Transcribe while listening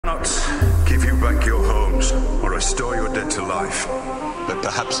bones, or restore your dead to life. But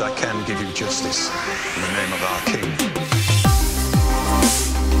perhaps I can give you justice in the name of our king.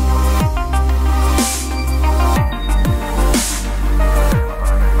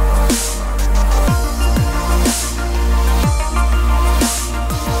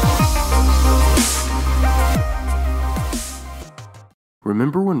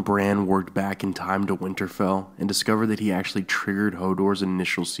 Remember when Bran worked back in time to Winterfell and discovered that he actually triggered Hodor's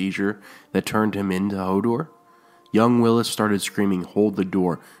initial seizure that turned him into Hodor? Young Willis started screaming "Hold the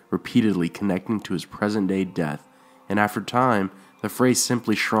door" repeatedly, connecting to his present-day death, and after time, the phrase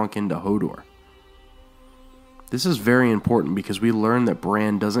simply shrunk into Hodor. This is very important because we learn that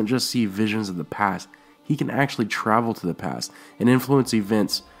Bran doesn't just see visions of the past, he can actually travel to the past and influence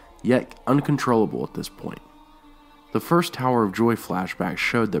events, yet uncontrollable at this point. The first Tower of Joy flashback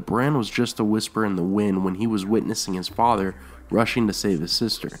showed that Bran was just a whisper in the wind when he was witnessing his father rushing to save his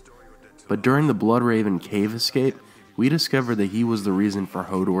sister. But during the Bloodraven cave escape, we discovered that he was the reason for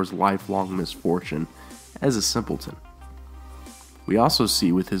Hodor's lifelong misfortune as a simpleton. We also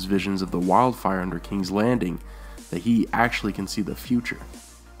see with his visions of the wildfire under King's Landing that he actually can see the future.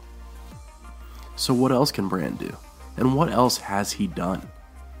 So what else can Bran do? And what else has he done?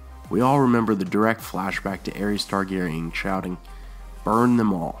 We all remember the direct flashback to Aerys Targaryen shouting, "Burn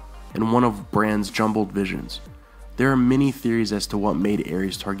them all," in one of Bran's jumbled visions. There are many theories as to what made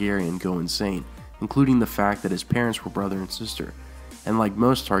Aerys Targaryen go insane, including the fact that his parents were brother and sister, and like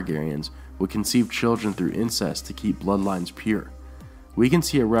most Targaryens, would conceive children through incest to keep bloodlines pure. We can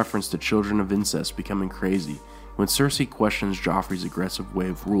see a reference to children of incest becoming crazy when Cersei questions Joffrey's aggressive way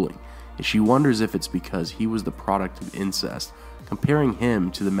of ruling, and she wonders if it's because he was the product of incest, comparing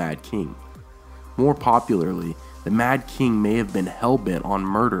him to the Mad King. More popularly, the Mad King may have been hell-bent on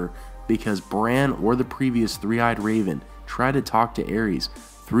murder because Bran or the previous Three-Eyed Raven tried to talk to Aerys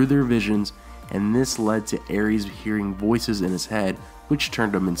through their visions, and this led to Aerys hearing voices in his head, which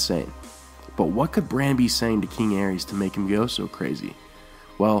turned him insane. But what could Bran be saying to King Aerys to make him go so crazy?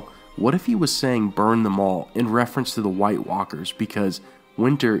 Well, what if he was saying "burn them all" in reference to the White Walkers because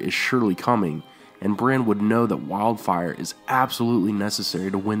winter is surely coming, and Bran would know that wildfire is absolutely necessary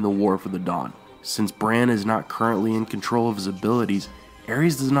to win the War for the Dawn. Since Bran is not currently in control of his abilities,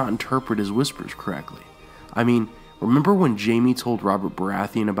 Aerys does not interpret his whispers correctly. I mean, remember when Jaime told Robert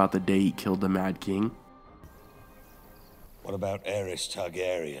Baratheon about the day he killed the Mad King? What about Aerys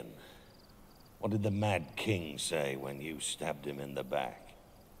Targaryen? What did the Mad King say when you stabbed him in the back?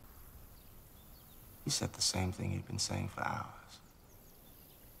 He said the same thing he'd been saying for hours.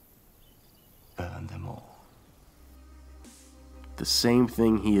 Burn them all. The same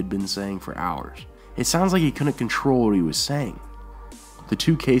thing he had been saying for hours. It sounds like he couldn't control what he was saying. The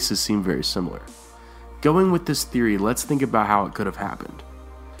two cases seem very similar. Going with this theory, let's think about how it could have happened.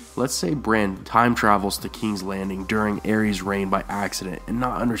 Let's say Bran time travels to King's Landing during Aerys' reign by accident and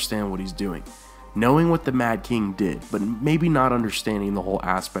not understand what he's doing. Knowing what the Mad King did, but maybe not understanding the whole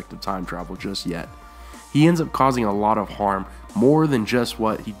aspect of time travel just yet. He ends up causing a lot of harm, more than just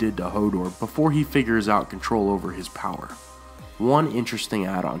what he did to Hodor, before he figures out control over his power. One interesting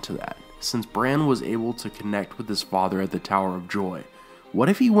add-on to that, since Bran was able to connect with his father at the Tower of Joy, what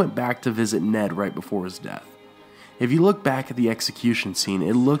if he went back to visit Ned right before his death? If you look back at the execution scene,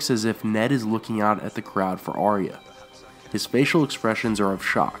 it looks as if Ned is looking out at the crowd for Arya. His facial expressions are of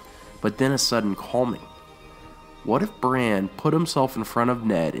shock, but then a sudden calming. What if Bran put himself in front of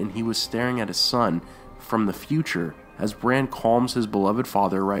Ned and he was staring at his son from the future as Bran calms his beloved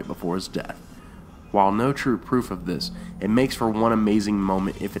father right before his death? While no true proof of this, it makes for one amazing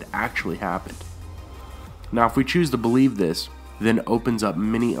moment if it actually happened. Now, if we choose to believe this, then it opens up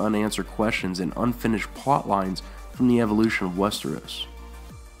many unanswered questions and unfinished plot lines from the evolution of Westeros.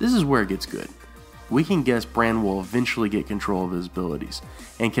 This is where it gets good. We can guess Bran will eventually get control of his abilities,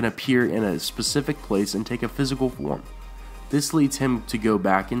 and can appear in a specific place and take a physical form. This leads him to go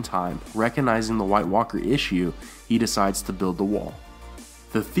back in time, recognizing the White Walker issue, he decides to build the wall.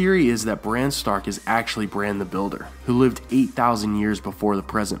 The theory is that Bran Stark is actually Bran the Builder, who lived 8,000 years before the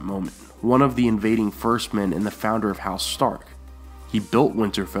present moment, one of the invading First Men and the founder of House Stark. He built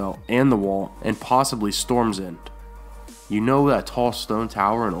Winterfell and the wall, and possibly Storm's End. You know that tall stone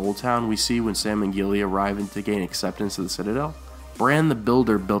tower in Old Town we see when Sam and Gilly arrive in to gain acceptance of the Citadel? Bran the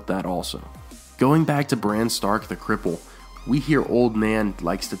Builder built that also. Going back to Bran Stark the Cripple, we hear Old Nan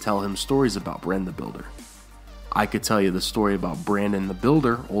likes to tell him stories about Bran the Builder. "I could tell you the story about Brandon the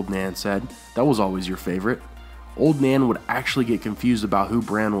Builder," Old Nan said. "That was always your favorite." Old Nan would actually get confused about who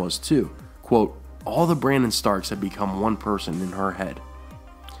Bran was too. Quote, "All the Brandon Starks had become one person in her head."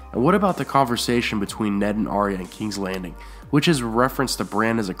 And what about the conversation between Ned and Arya in King's Landing, which is a reference to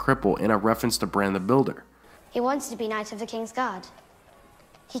Bran as a cripple and a reference to Bran the Builder? He wanted to be Knight of the King's Guard.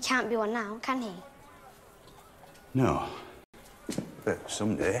 He can't be one now, can he? No. But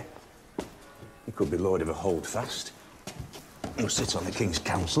someday, he could be Lord of a Holdfast. He'll sit on the King's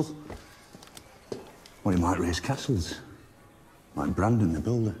Council. Or he might raise castles. Like Brandon the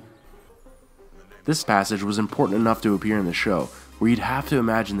Builder. This passage was important enough to appear in the show, where you'd have to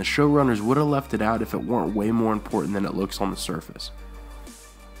imagine the showrunners would have left it out if it weren't way more important than it looks on the surface.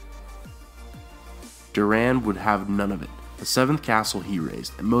 Duran would have none of it. The seventh castle he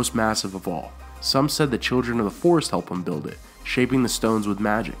raised, and most massive of all. Some said the children of the forest helped him build it, shaping the stones with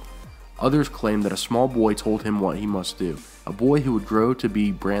magic. Others claimed that a small boy told him what he must do, a boy who would grow to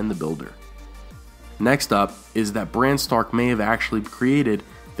be Bran the Builder. Next up is that Bran Stark may have actually created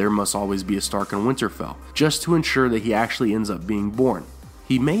There Must Always Be a Stark in Winterfell, just to ensure that he actually ends up being born.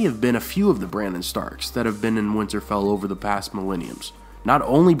 He may have been a few of the Brandon Starks that have been in Winterfell over the past millenniums. Not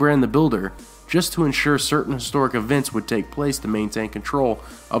only Bran the Builder, just to ensure certain historic events would take place to maintain control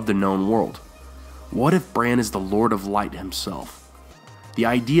of the known world. What if Bran is the Lord of Light himself? The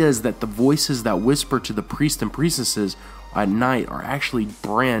idea is that the voices that whisper to the priests and priestesses at night are actually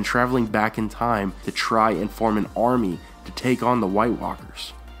Bran traveling back in time to try and form an army to take on the White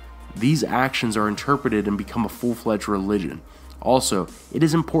Walkers. These actions are interpreted and become a full-fledged religion. Also, it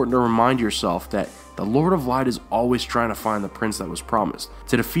is important to remind yourself that the Lord of Light is always trying to find the prince that was promised,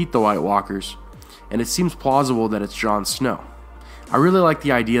 to defeat the White Walkers, and it seems plausible that it's Jon Snow. I really like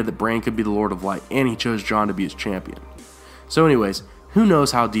the idea that Bran could be the Lord of Light, and he chose Jon to be his champion. So anyways, who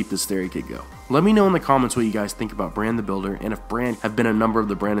knows how deep this theory could go. Let me know in the comments what you guys think about Bran the Builder, and if Bran have been a number of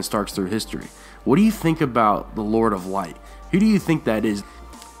the Brandon Starks through history. What do you think about the Lord of Light? Who do you think that is?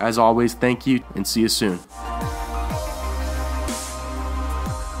 As always, thank you, and see you soon.